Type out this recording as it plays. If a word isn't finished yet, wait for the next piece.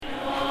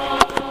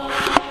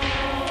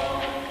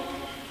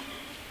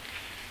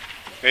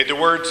May the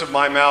words of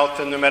my mouth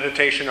and the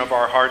meditation of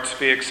our hearts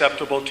be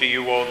acceptable to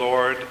you, O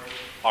Lord,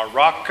 our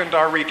rock and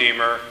our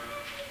redeemer.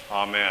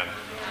 Amen.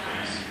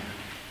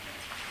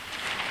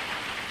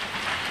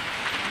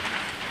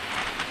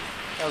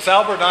 As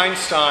Albert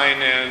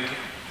Einstein and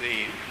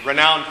the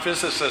renowned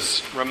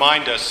physicists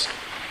remind us,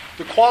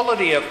 the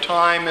quality of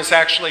time is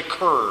actually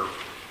curved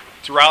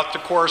throughout the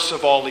course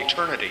of all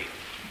eternity.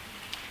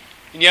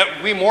 And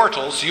yet we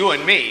mortals, you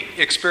and me,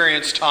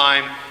 experience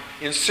time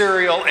in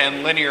serial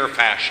and linear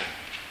fashion.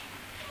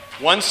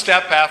 One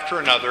step after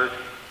another,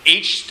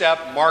 each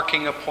step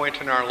marking a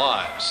point in our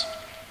lives.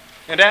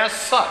 And as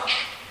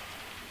such,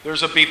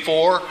 there's a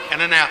before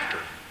and an after.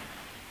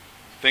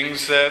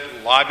 Things that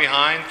lie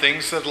behind,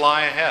 things that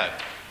lie ahead.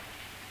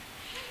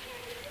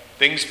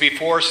 Things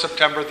before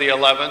September the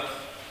 11th,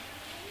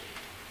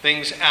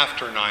 things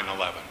after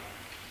 9/11.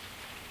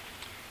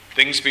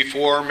 Things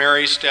before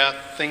Mary's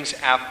death, things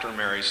after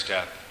Mary's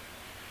death.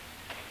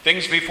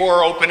 Things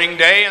before opening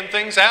day and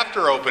things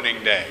after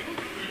opening day.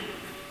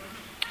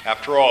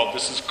 After all,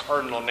 this is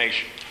cardinal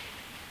nation.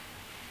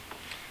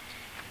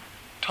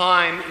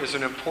 Time is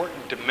an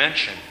important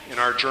dimension in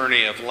our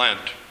journey of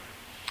Lent.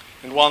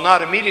 And while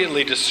not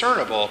immediately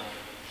discernible,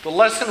 the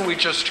lesson we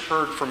just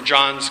heard from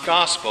John's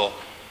Gospel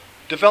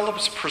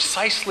develops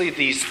precisely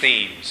these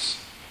themes: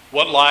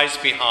 what lies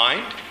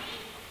behind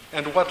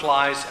and what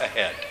lies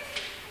ahead.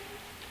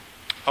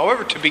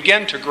 However, to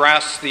begin to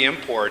grasp the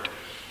import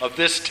of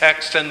this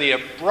text and the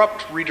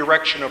abrupt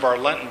redirection of our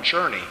Lenten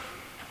journey,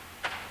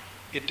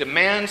 it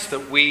demands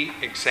that we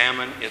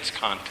examine its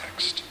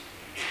context.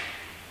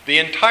 The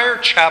entire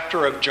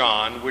chapter of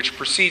John, which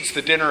precedes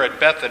the dinner at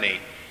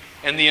Bethany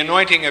and the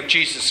anointing of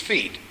Jesus'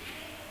 feet,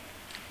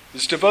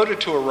 is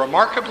devoted to a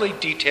remarkably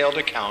detailed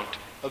account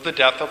of the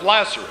death of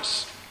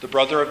Lazarus, the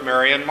brother of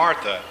Mary and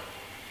Martha,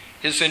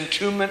 his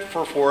entombment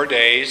for 4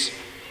 days,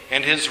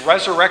 and his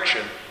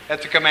resurrection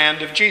at the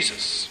command of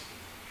Jesus.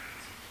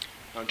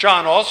 Now,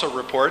 John also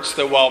reports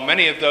that while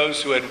many of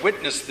those who had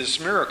witnessed this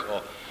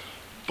miracle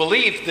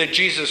believed that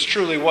Jesus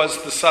truly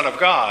was the Son of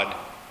God,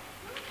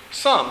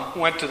 some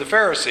went to the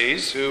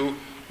Pharisees who,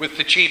 with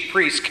the chief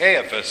priest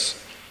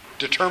Caiaphas,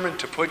 determined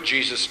to put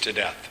Jesus to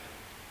death.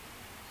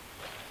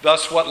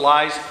 Thus, what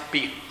lies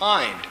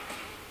behind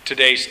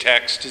today's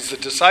text is the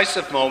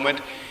decisive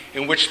moment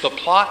in which the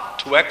plot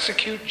to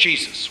execute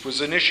Jesus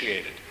was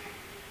initiated,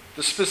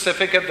 the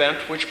specific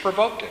event which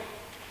provoked it,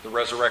 the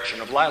resurrection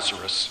of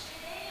Lazarus,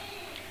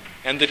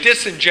 and the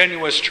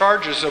disingenuous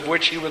charges of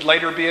which he would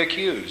later be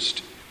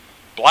accused: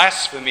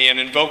 blasphemy and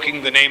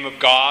invoking the name of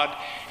God,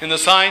 and the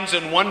signs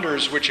and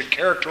wonders which had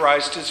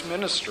characterized his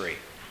ministry.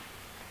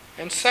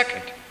 And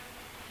second,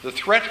 the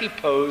threat he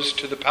posed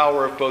to the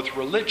power of both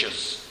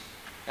religious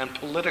and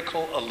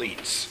political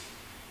elites.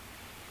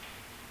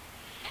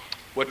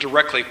 What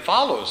directly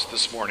follows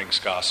this morning's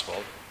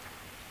gospel,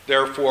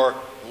 therefore,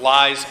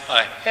 lies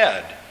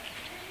ahead,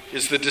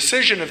 is the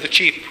decision of the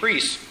chief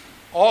priests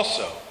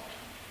also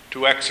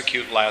to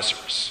execute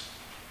Lazarus.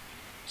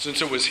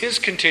 Since it was his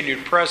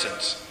continued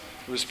presence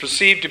who was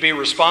perceived to be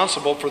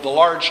responsible for the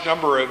large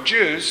number of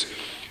Jews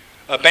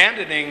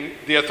abandoning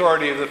the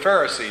authority of the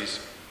Pharisees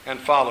and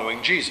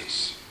following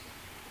Jesus.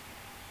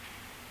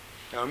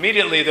 Now,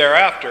 immediately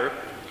thereafter,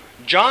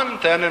 John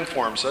then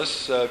informs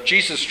us of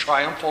Jesus'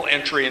 triumphal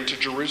entry into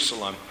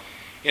Jerusalem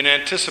in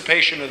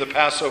anticipation of the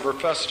Passover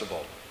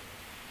festival,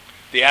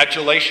 the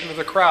adulation of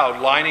the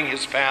crowd lining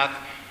his path,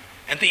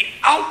 and the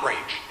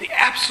outrage, the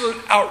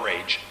absolute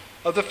outrage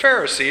of the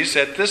Pharisees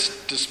at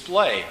this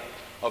display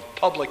of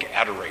public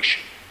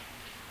adoration.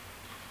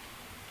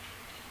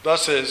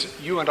 Thus, as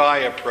you and I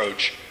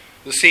approach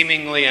the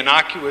seemingly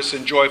innocuous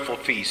and joyful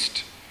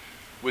feast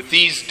with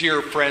these dear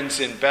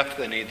friends in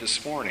Bethany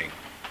this morning,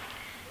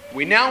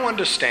 we now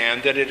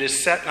understand that it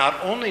is set not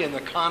only in the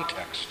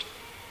context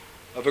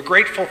of a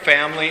grateful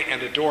family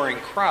and adoring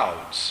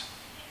crowds,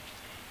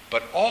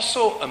 but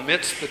also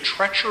amidst the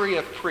treachery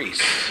of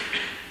priests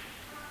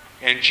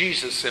and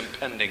Jesus'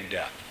 impending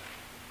death.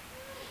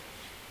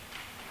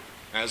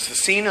 As the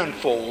scene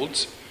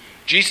unfolds,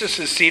 Jesus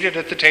is seated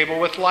at the table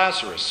with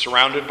Lazarus,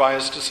 surrounded by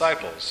his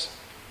disciples.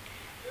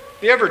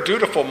 The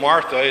ever-dutiful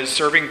Martha is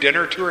serving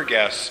dinner to her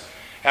guests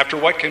after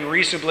what can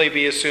reasonably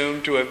be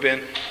assumed to have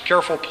been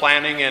careful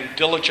planning and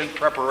diligent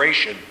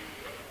preparation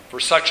for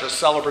such a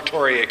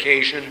celebratory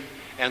occasion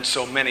and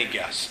so many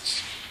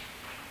guests.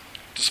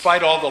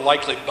 Despite all the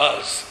likely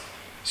buzz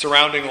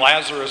surrounding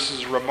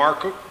Lazarus'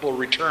 remarkable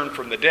return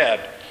from the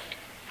dead,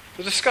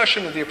 the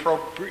discussion of the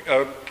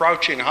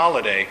approaching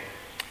holiday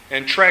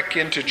and trek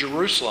into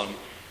Jerusalem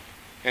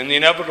and the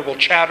inevitable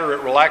chatter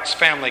at relaxed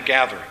family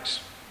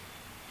gatherings.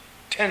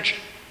 Tension,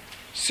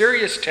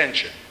 serious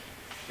tension,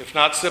 if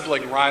not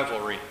sibling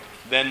rivalry,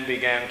 then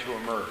began to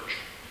emerge.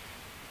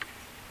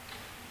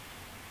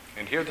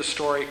 And here the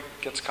story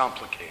gets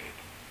complicated.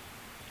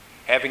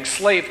 Having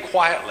slaved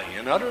quietly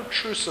and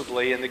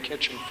unobtrusively in the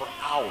kitchen for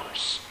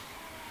hours,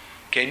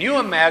 can you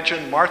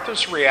imagine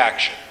Martha's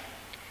reaction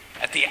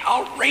at the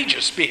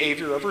outrageous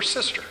behavior of her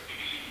sister?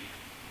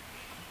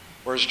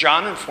 Or as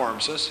John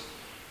informs us,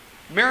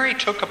 Mary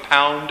took a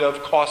pound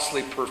of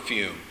costly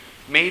perfume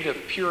made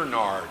of pure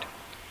nard,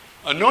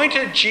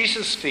 anointed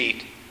Jesus'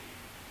 feet,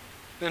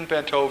 then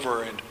bent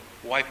over and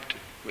wiped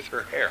with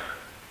her hair.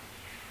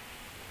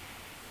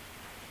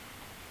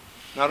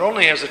 Not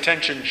only has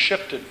attention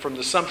shifted from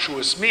the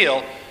sumptuous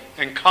meal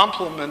and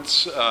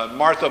compliments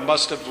Martha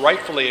must have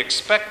rightfully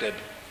expected,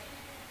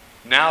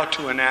 now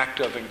to an act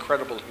of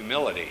incredible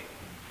humility,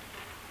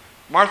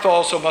 Martha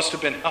also must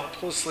have been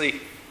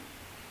helplessly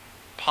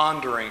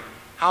pondering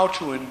how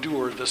to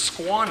endure the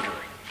squandering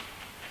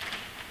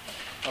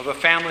of a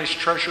family's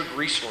treasured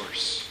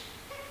resource,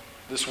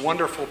 this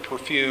wonderful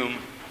perfume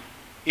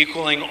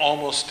equaling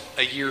almost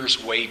a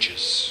year's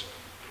wages.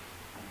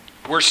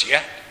 Worse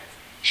yet,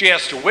 she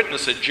has to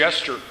witness a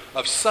gesture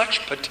of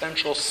such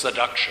potential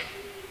seduction,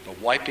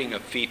 the wiping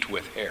of feet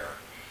with hair,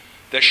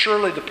 that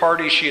surely the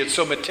party she had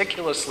so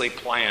meticulously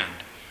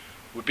planned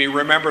would be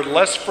remembered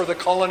less for the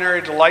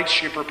culinary delights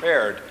she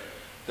prepared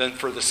than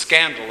for the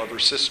scandal of her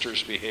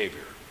sister's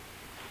behavior.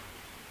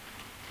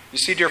 You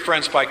see, dear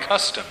friends, by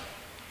custom,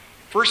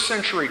 first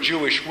century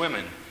Jewish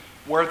women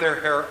wear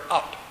their hair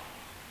up,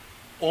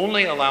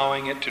 only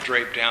allowing it to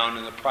drape down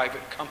in the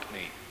private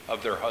company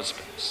of their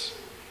husbands.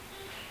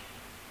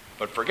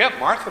 But forget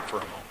Martha for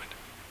a moment.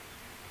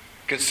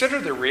 Consider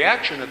the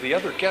reaction of the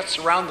other guests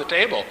around the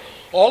table,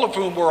 all of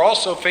whom were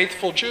also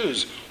faithful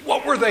Jews.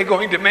 What were they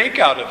going to make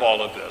out of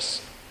all of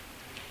this?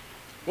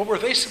 What were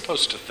they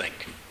supposed to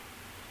think?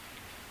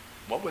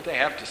 What would they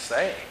have to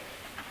say?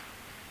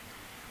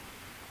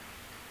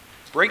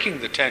 Breaking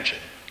the tension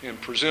in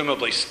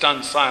presumably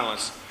stunned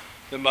silence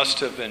that must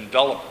have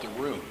enveloped the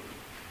room,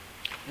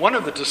 one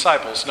of the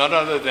disciples, none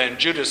other than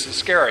Judas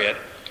Iscariot,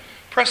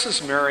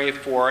 presses Mary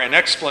for an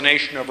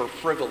explanation of her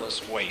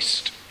frivolous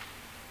waste.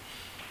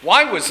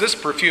 Why was this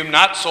perfume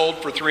not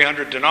sold for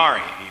 300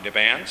 denarii, he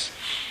demands,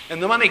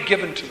 and the money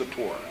given to the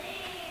poor?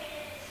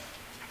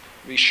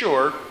 Be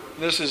sure,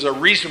 this is a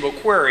reasonable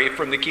query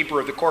from the keeper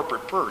of the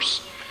corporate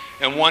purse,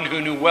 and one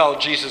who knew well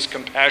Jesus'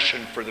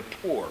 compassion for the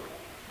poor.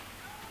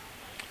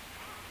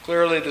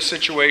 Clearly, the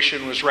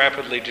situation was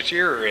rapidly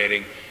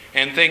deteriorating,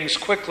 and things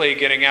quickly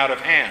getting out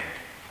of hand.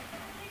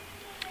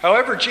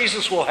 However,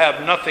 Jesus will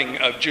have nothing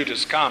of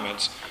Judas'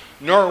 comments,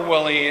 nor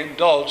will he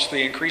indulge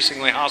the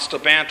increasingly hostile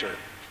banter.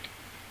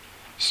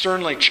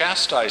 Sternly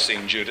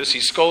chastising Judas, he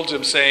scolds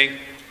him, saying,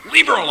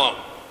 "Leave her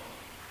alone.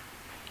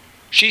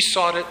 She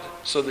sought it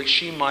so that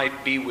she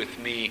might be with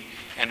me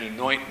and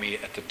anoint me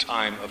at the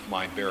time of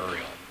my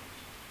burial."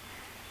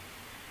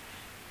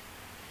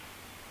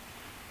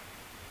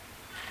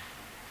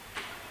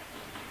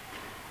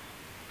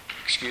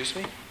 Excuse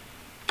me?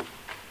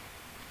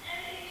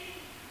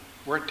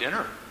 We're at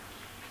dinner.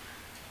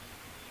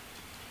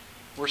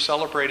 We're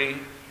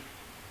celebrating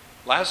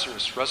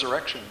Lazarus'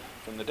 resurrection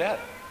from the dead.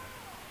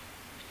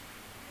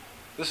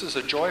 This is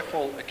a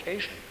joyful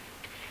occasion.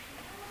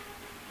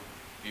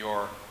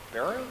 Your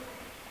burial?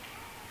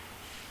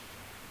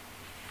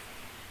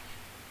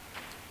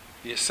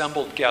 The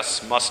assembled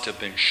guests must have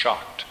been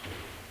shocked.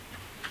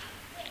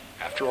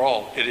 After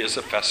all, it is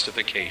a festive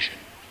occasion.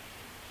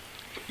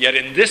 Yet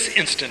in this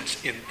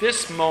instance, in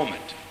this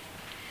moment,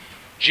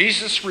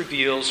 Jesus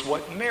reveals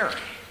what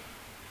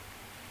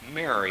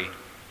Mary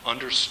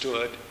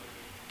understood,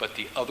 but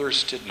the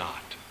others did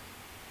not.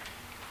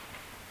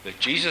 That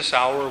Jesus'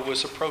 hour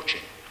was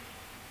approaching,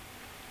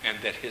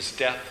 and that his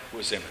death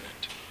was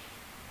imminent.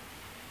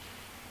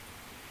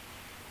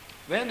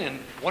 Then, in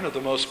one of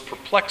the most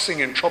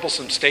perplexing and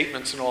troublesome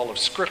statements in all of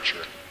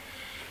Scripture,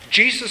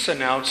 Jesus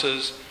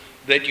announces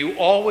that you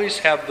always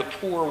have the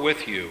poor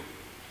with you,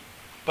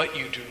 but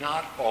you do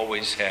not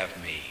always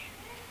have me.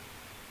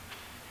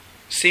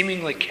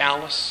 Seemingly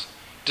callous,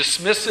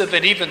 dismissive,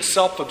 and even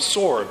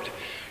self-absorbed,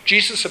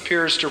 Jesus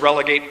appears to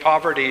relegate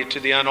poverty to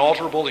the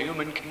unalterable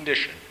human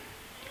condition,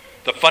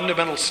 the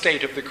fundamental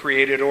state of the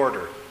created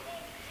order,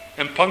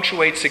 and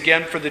punctuates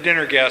again for the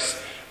dinner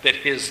guests that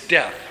his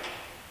death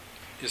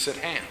is at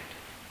hand.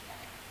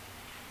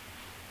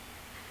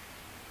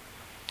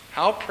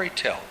 How, pray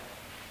tell,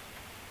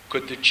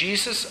 could the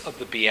Jesus of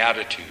the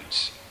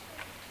Beatitudes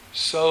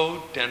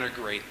so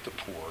denigrate the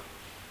poor?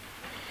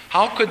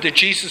 How could the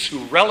Jesus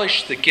who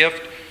relished the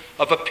gift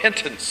of a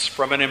pittance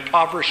from an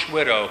impoverished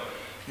widow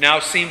now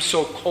seem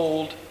so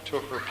cold to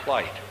her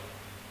plight?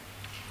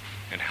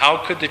 And how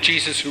could the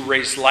Jesus who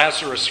raised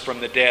Lazarus from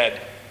the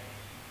dead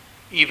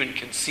even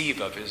conceive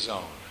of his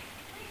own?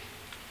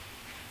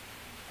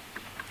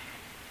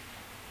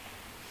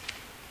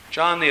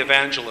 John the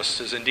Evangelist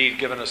has indeed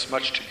given us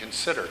much to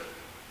consider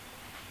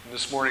in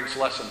this morning's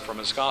lesson from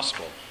his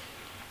gospel.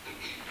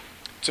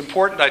 It's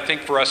important, I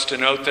think, for us to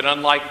note that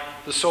unlike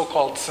the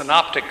so-called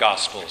synoptic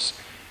gospels,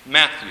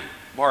 Matthew,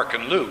 Mark,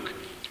 and Luke,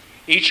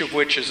 each of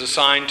which is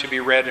assigned to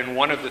be read in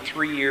one of the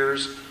 3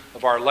 years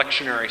of our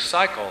lectionary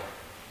cycle,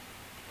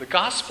 the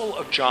Gospel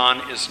of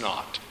John is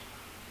not.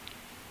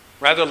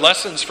 Rather,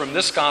 lessons from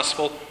this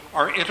gospel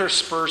are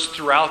interspersed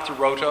throughout the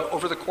rota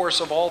over the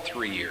course of all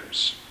 3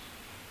 years.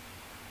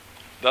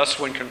 Thus,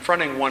 when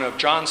confronting one of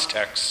John's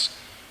texts,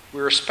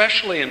 we are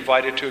especially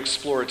invited to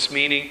explore its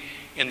meaning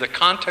in the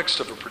context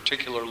of a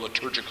particular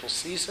liturgical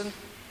season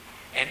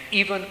and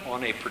even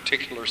on a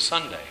particular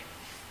Sunday,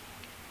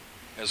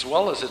 as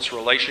well as its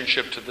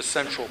relationship to the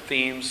central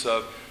themes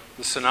of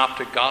the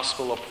synoptic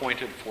gospel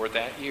appointed for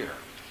that year.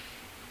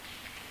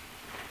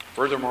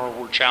 Furthermore,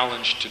 we're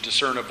challenged to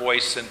discern a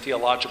voice and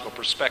theological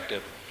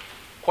perspective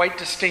quite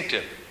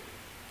distinctive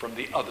from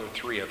the other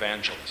three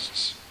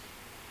evangelists.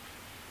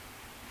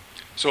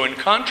 So in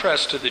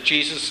contrast to the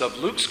Jesus of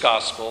Luke's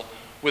gospel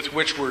with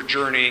which we're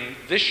journeying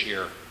this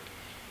year,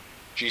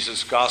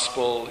 Jesus'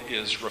 gospel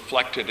is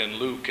reflected in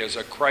Luke as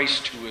a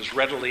Christ who is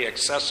readily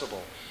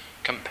accessible,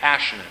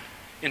 compassionate,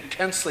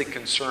 intensely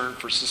concerned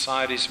for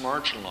society's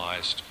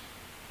marginalized.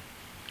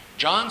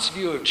 John's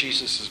view of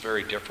Jesus is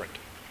very different.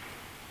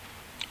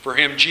 For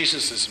him,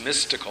 Jesus is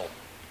mystical,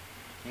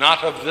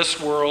 not of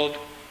this world,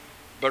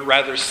 but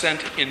rather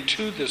sent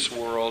into this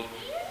world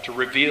to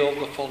reveal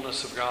the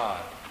fullness of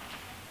God,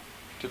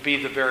 to be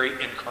the very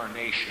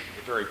incarnation,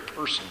 the very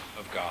person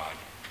of God.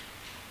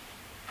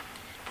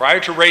 Prior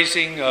to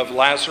raising of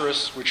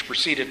Lazarus, which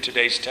preceded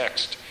today's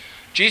text,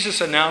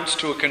 Jesus announced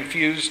to a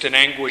confused and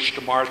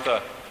anguished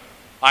Martha,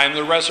 "I am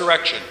the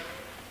resurrection,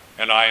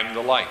 and I am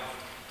the life.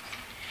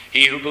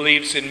 He who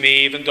believes in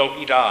me, even though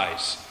he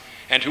dies,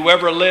 and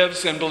whoever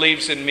lives and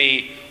believes in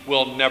me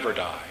will never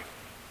die."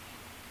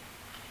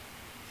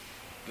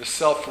 The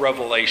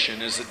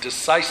self-revelation is a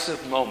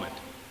decisive moment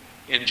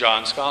in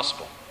John's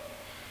gospel.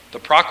 The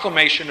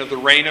proclamation of the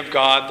reign of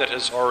God that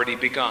has already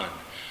begun,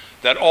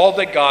 that all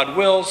that God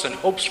wills and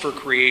hopes for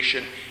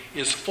creation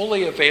is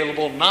fully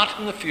available, not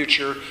in the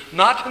future,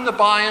 not in the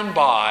by and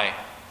by,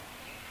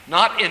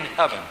 not in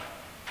heaven,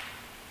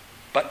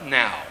 but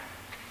now.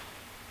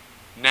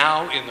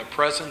 Now in the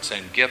presence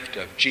and gift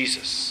of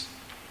Jesus.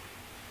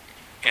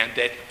 And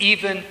that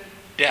even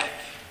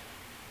death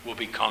will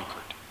be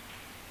conquered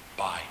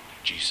by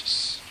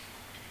Jesus.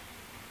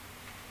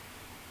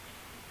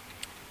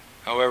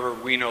 However,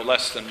 we no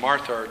less than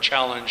Martha are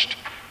challenged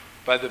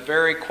by the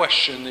very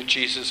question that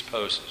Jesus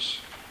poses.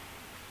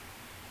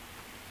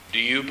 Do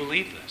you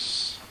believe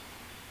this?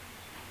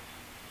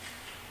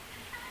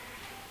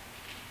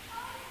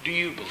 Do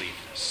you believe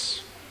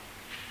this?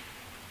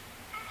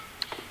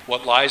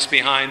 What lies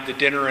behind the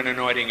dinner and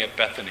anointing at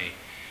Bethany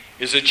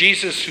is a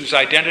Jesus whose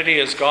identity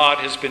as God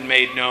has been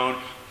made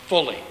known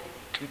fully,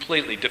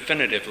 completely,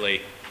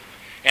 definitively,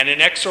 and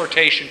an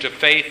exhortation to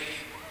faith,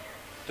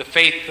 the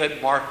faith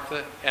that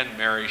Martha and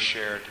Mary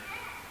shared,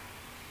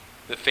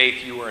 the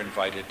faith you are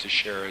invited to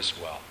share as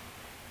well.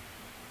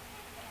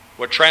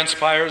 What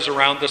transpires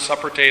around the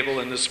supper table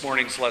in this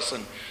morning's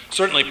lesson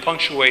certainly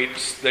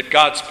punctuates that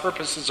God's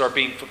purposes are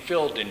being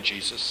fulfilled in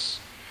Jesus,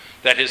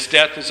 that his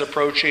death is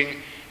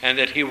approaching, and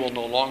that he will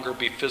no longer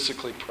be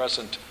physically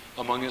present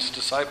among his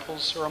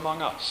disciples or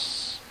among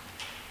us.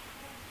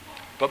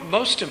 But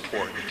most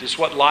important is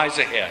what lies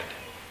ahead.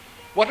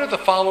 What are the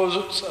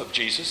followers of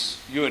Jesus,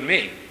 you and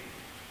me,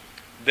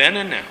 then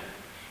and now,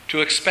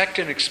 to expect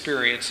and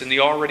experience in the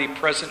already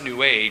present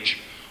new age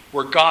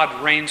where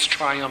God reigns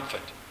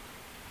triumphant,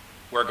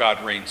 where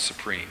God reigns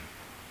supreme?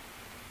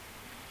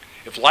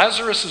 If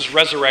Lazarus'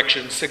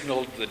 resurrection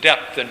signaled the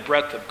depth and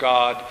breadth of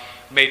God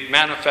made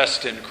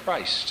manifest in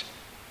Christ,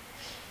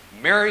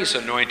 Mary's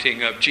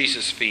anointing of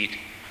Jesus' feet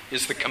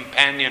is the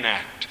companion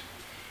act,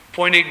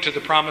 pointing to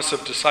the promise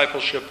of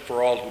discipleship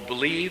for all who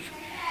believe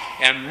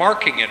and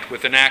marking it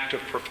with an act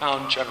of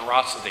profound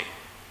generosity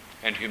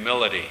and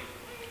humility,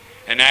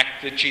 an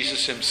act that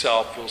Jesus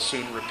himself will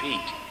soon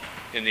repeat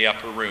in the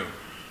upper room.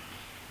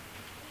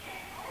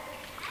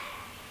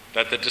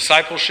 That the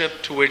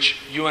discipleship to which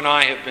you and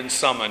I have been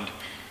summoned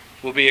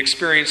will be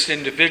experienced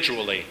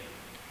individually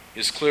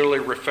is clearly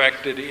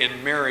reflected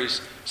in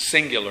Mary's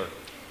singular,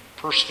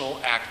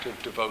 personal act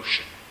of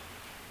devotion.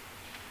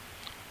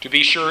 To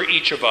be sure,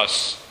 each of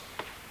us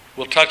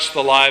will touch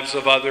the lives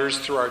of others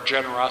through our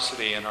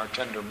generosity and our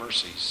tender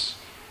mercies.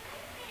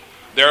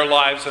 Their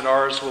lives and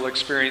ours will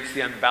experience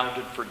the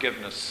unbounded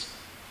forgiveness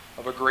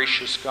of a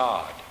gracious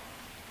God.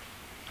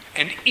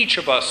 And each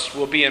of us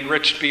will be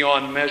enriched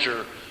beyond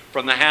measure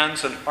from the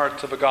hands and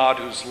hearts of a God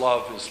whose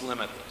love is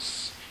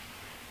limitless.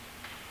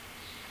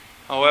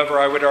 However,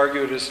 I would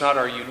argue it is not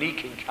our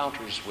unique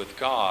encounters with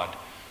God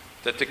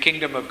that the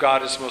kingdom of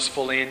God is most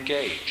fully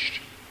engaged.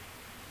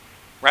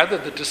 Rather,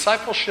 the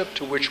discipleship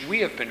to which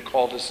we have been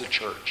called as the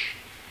church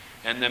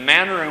and the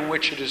manner in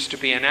which it is to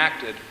be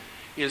enacted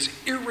is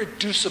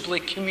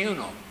irreducibly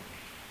communal,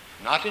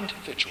 not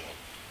individual,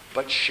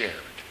 but shared.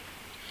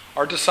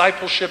 Our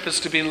discipleship is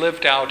to be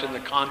lived out in the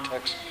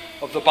context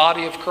of the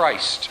body of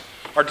Christ.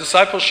 Our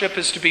discipleship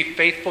is to be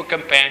faithful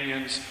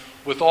companions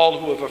with all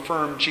who have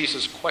affirmed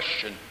Jesus'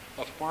 question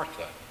of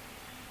Martha,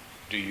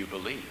 do you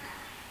believe?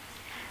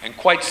 And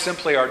quite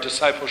simply, our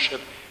discipleship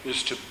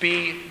is to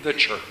be the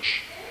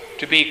church,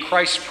 to be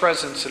Christ's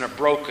presence in a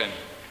broken,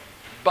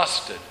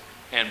 busted,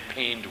 and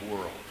pained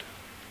world.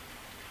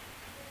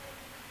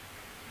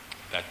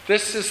 That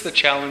this is the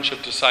challenge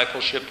of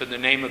discipleship in the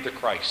name of the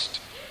Christ,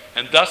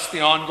 and thus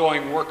the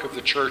ongoing work of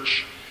the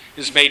church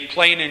is made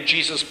plain in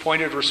Jesus'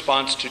 pointed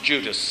response to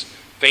Judas'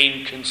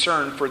 vain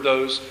concern for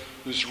those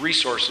whose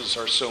resources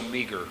are so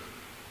meager.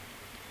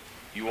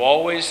 You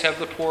always have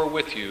the poor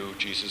with you,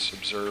 Jesus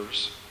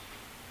observes.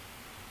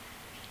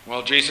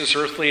 While Jesus'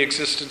 earthly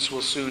existence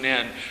will soon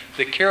end,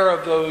 the care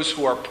of those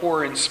who are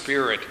poor in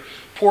spirit,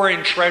 poor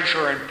in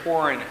treasure, and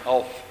poor in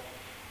health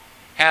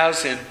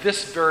has, in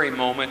this very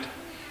moment,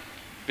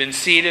 been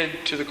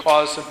ceded to the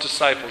cause of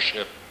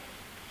discipleship,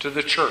 to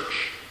the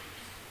church,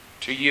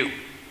 to you,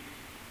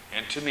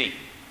 and to me,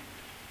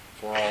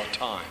 for all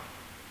time.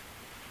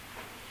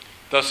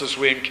 Thus, as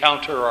we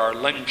encounter our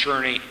Lenten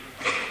journey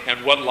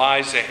and what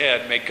lies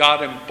ahead, may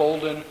God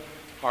embolden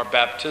our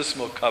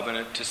baptismal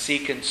covenant to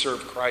seek and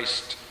serve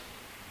Christ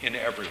in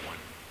everyone.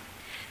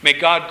 May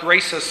God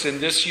grace us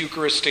in this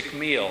Eucharistic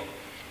meal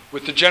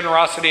with the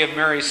generosity of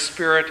Mary's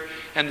Spirit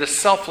and the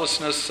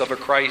selflessness of a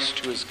Christ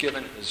who has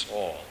given his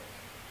all.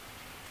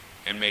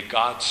 And may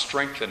God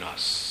strengthen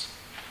us,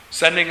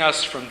 sending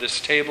us from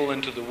this table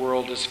into the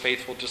world as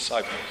faithful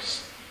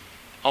disciples,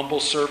 humble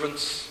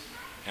servants,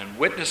 and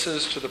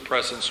witnesses to the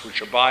presence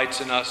which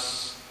abides in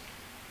us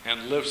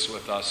and lives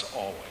with us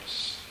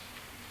always.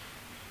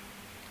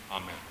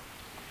 Amen.